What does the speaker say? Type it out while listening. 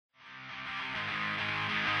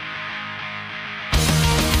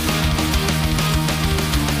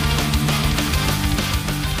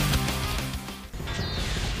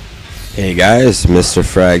Hey guys, Mr.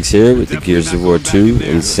 Frags here with the Gears of War 2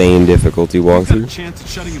 Insane Difficulty walkthrough.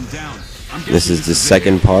 This is the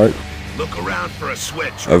second part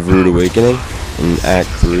of Rude Awakening in Act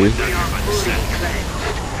 3.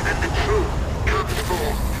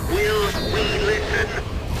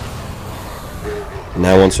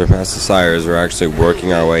 Now once we're past the sires, we're actually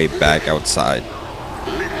working our way back outside.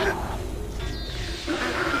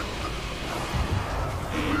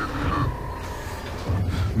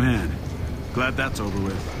 Man, glad that's over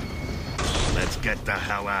with. Let's get the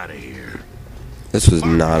hell out of here. This was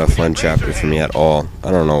not a fun chapter for me at all.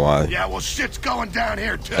 I don't know why. Yeah, well, shit's going down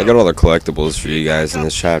here too. I got all the collectibles for you guys in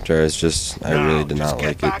this chapter. It's just, I really did not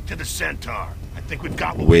like back it. to the Centaur. I think we've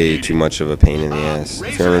got what Way too much of a pain in the ass.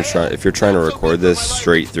 If you're trying to record this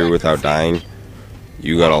straight through without dying,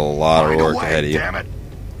 you got a lot of work ahead of you. Damn it.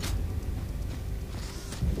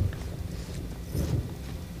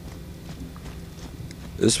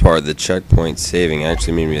 This part, the checkpoint saving,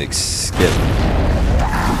 actually made me like skip.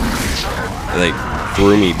 It like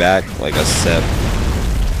threw me back like a step.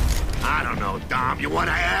 I don't know, Dom. You want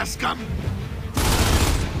to ask him?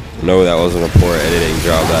 No, that wasn't a poor editing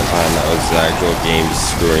job that time. That was the actual game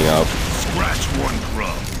screwing up. Scratch one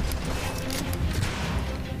grub.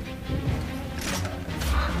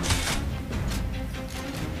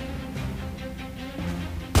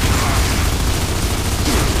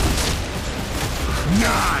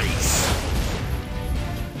 Nice.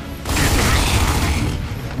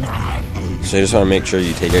 So you just want to make sure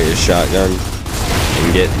you take out your shotgun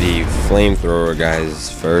and get the flamethrower guys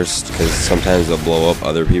first, because sometimes they'll blow up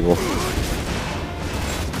other people.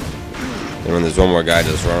 And when there's one more guy,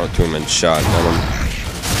 just run up to him and shotgun him.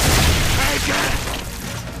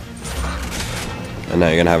 And now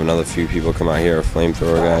you're gonna have another few people come out here, a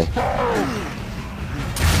flamethrower guy.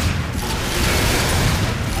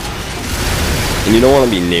 And you don't want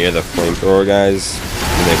to be near the flamethrower guys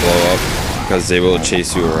when they blow up, because they will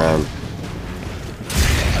chase you around.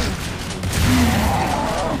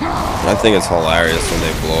 I think it's hilarious when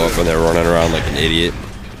they blow up and they're running around like an idiot.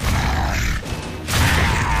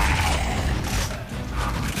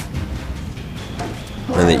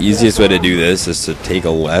 And the easiest way to do this is to take a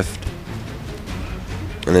left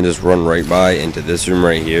and then just run right by into this room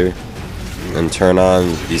right here and turn on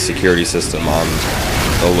the security system on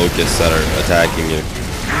the locusts that are attacking you.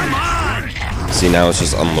 See, now it's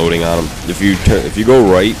just unloading on them. If you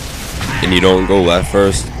go right and you don't go left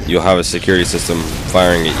first, you'll have a security system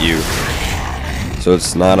firing at you. So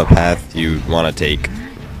it's not a path you want to take.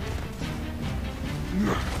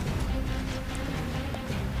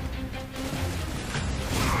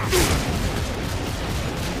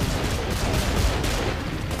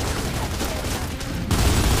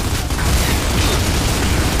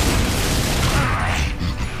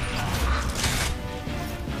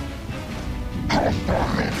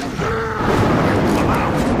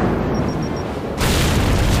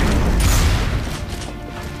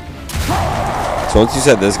 So once you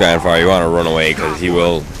set this guy on fire, you want to run away, because he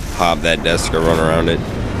will pop that desk or run around it.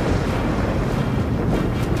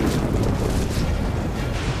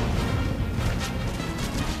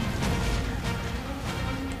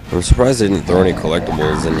 I'm surprised they didn't throw any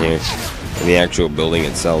collectibles in here, in the actual building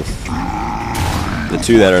itself. The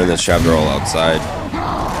two that are in this chapter are all outside.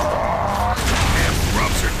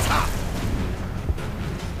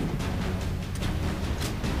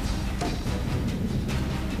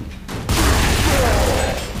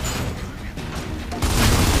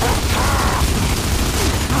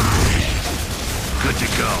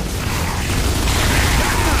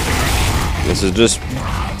 This is just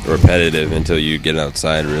repetitive until you get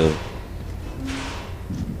outside, really.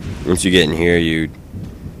 Once you get in here, you're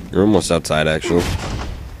almost outside, actually.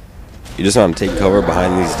 You just want to take cover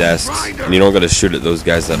behind these desks, and you don't got to shoot at those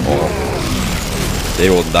guys at all. They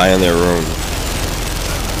will die on their own.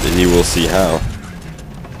 Then you will see how.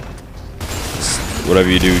 Whatever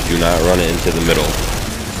you do, do not run it into the middle.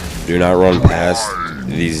 Do not run past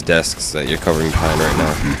these desks that you're covering behind right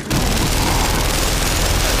now.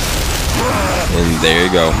 And there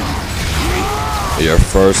you go. Your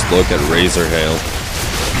first look at Razor Hail.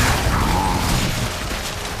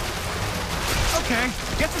 Okay,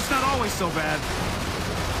 guess it's not always so bad.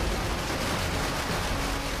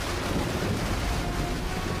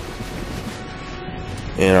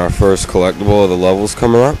 And our first collectible of the level's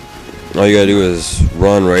coming up. All you gotta do is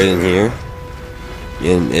run right in here.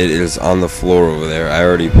 And it is on the floor over there. I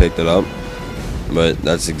already picked it up, but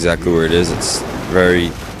that's exactly where it is. It's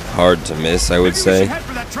very hard to miss, I would say. Head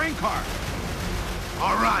for that train car.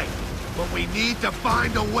 All right, but we need to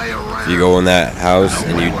find a way around. If you go in that house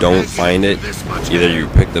and you don't find it, either you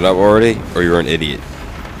picked it up already or you're an idiot.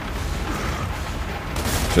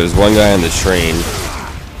 So there's one guy on the train.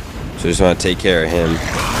 So I just want to take care of him.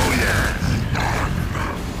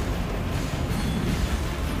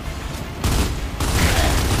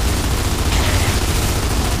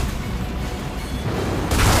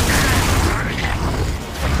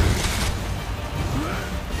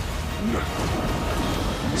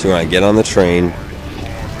 So you want to get on the train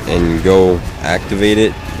and go activate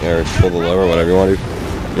it or pull the lever, whatever you want to do.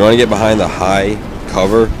 You want to get behind the high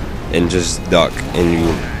cover and just duck, and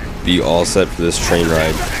you be all set for this train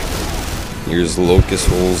ride. There's locust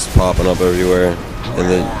holes popping up everywhere, and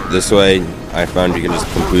then this way I found you can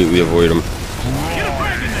just completely avoid them.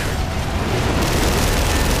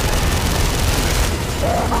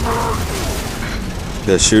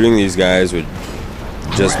 Because shooting these guys would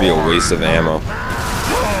just be a waste of ammo.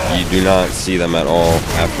 You do not see them at all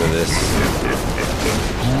after this.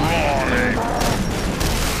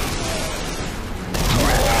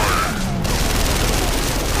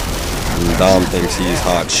 And Dom thinks he's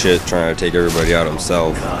hot shit trying to take everybody out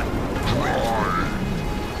himself.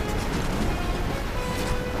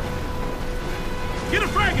 Get a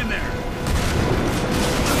frag in there.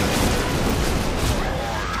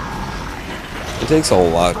 It takes a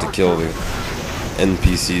lot to kill the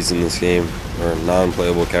NPCs in this game, or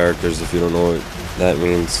non-playable characters if you don't know what that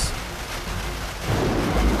means.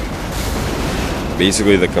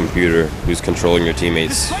 Basically the computer who's controlling your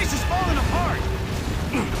teammates. This place is falling apart.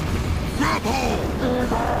 Grab hold!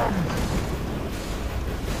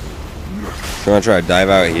 You're gonna try to dive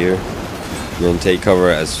out here and then take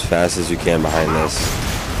cover as fast as you can behind this.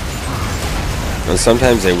 And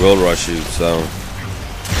sometimes they will rush you, so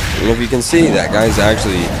and if you can see, that guy's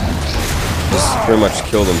actually just pretty much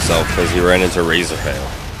killed himself because he ran into Razortail.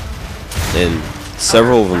 And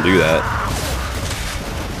several of them do that.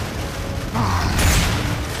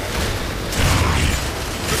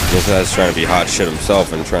 This guy's trying to be hot shit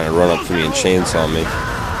himself and trying to run up to me and chainsaw me.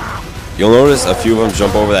 You'll notice a few of them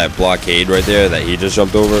jump over that blockade right there that he just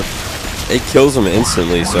jumped over. It kills them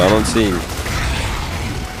instantly, so I don't see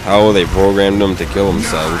how they programmed them to kill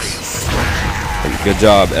themselves. And good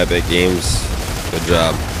job, Epic Games. Good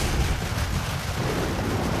job.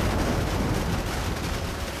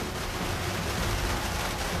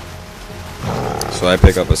 So I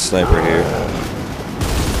pick up a sniper here.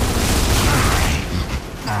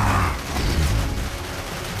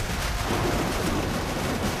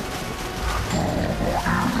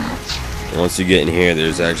 And once you get in here,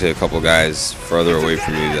 there's actually a couple guys further away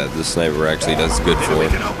from you that the sniper actually does good Maybe we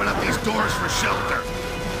for. can open up these doors for shelter.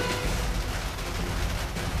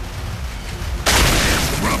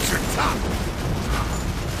 Grubs are tough.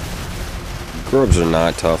 Grubs are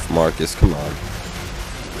not tough, Marcus. Come on.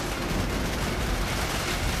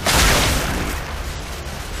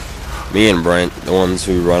 Me and Brent, the ones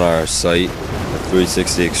who run our site at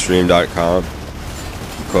 360extreme.com,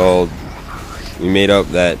 we made up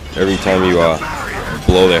that every time you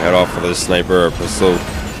blow their head off with a sniper or a pistol,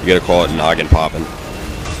 you gotta call it noggin popping.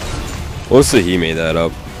 Mostly he made that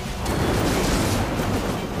up.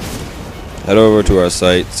 Head over to our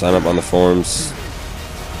site, sign up on the forums.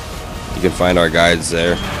 You can find our guides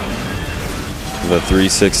there. The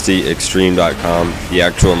 360extreme.com, the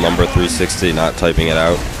actual number 360, not typing it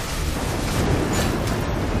out.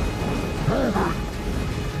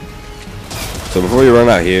 So before you run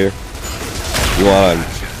out here, you want to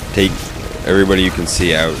take everybody you can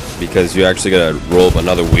see out, because you actually got to roll up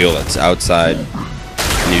another wheel that's outside,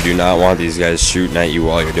 and you do not want these guys shooting at you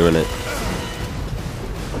while you're doing it.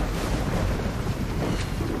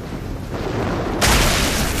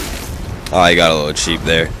 Oh, I got a little cheap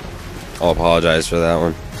there. I'll apologize for that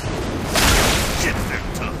one. Shit, they're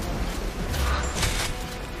tough.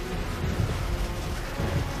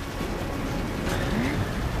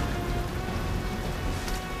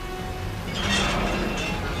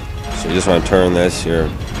 So you just want to turn this, you're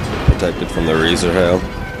protected from the Razortail.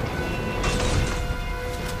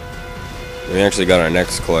 We actually got our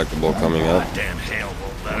next collectible coming up. Damn hail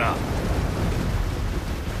won't let up.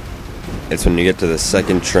 It's when you get to the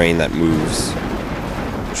second train that moves,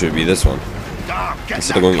 which would be this one. Dom, get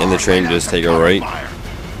Instead of that going in the car train, right just after take a cover right. fire.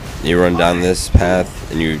 You run down this path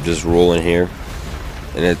and you just roll in here,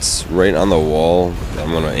 and it's right on the wall that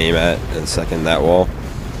I'm gonna aim at in a second. That wall,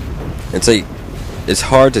 it's like, it's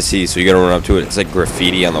hard to see, so you gotta run up to it. It's like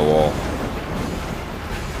graffiti on the wall.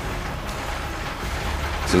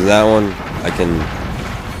 So that one,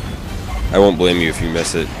 I won't blame you if you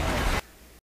miss it.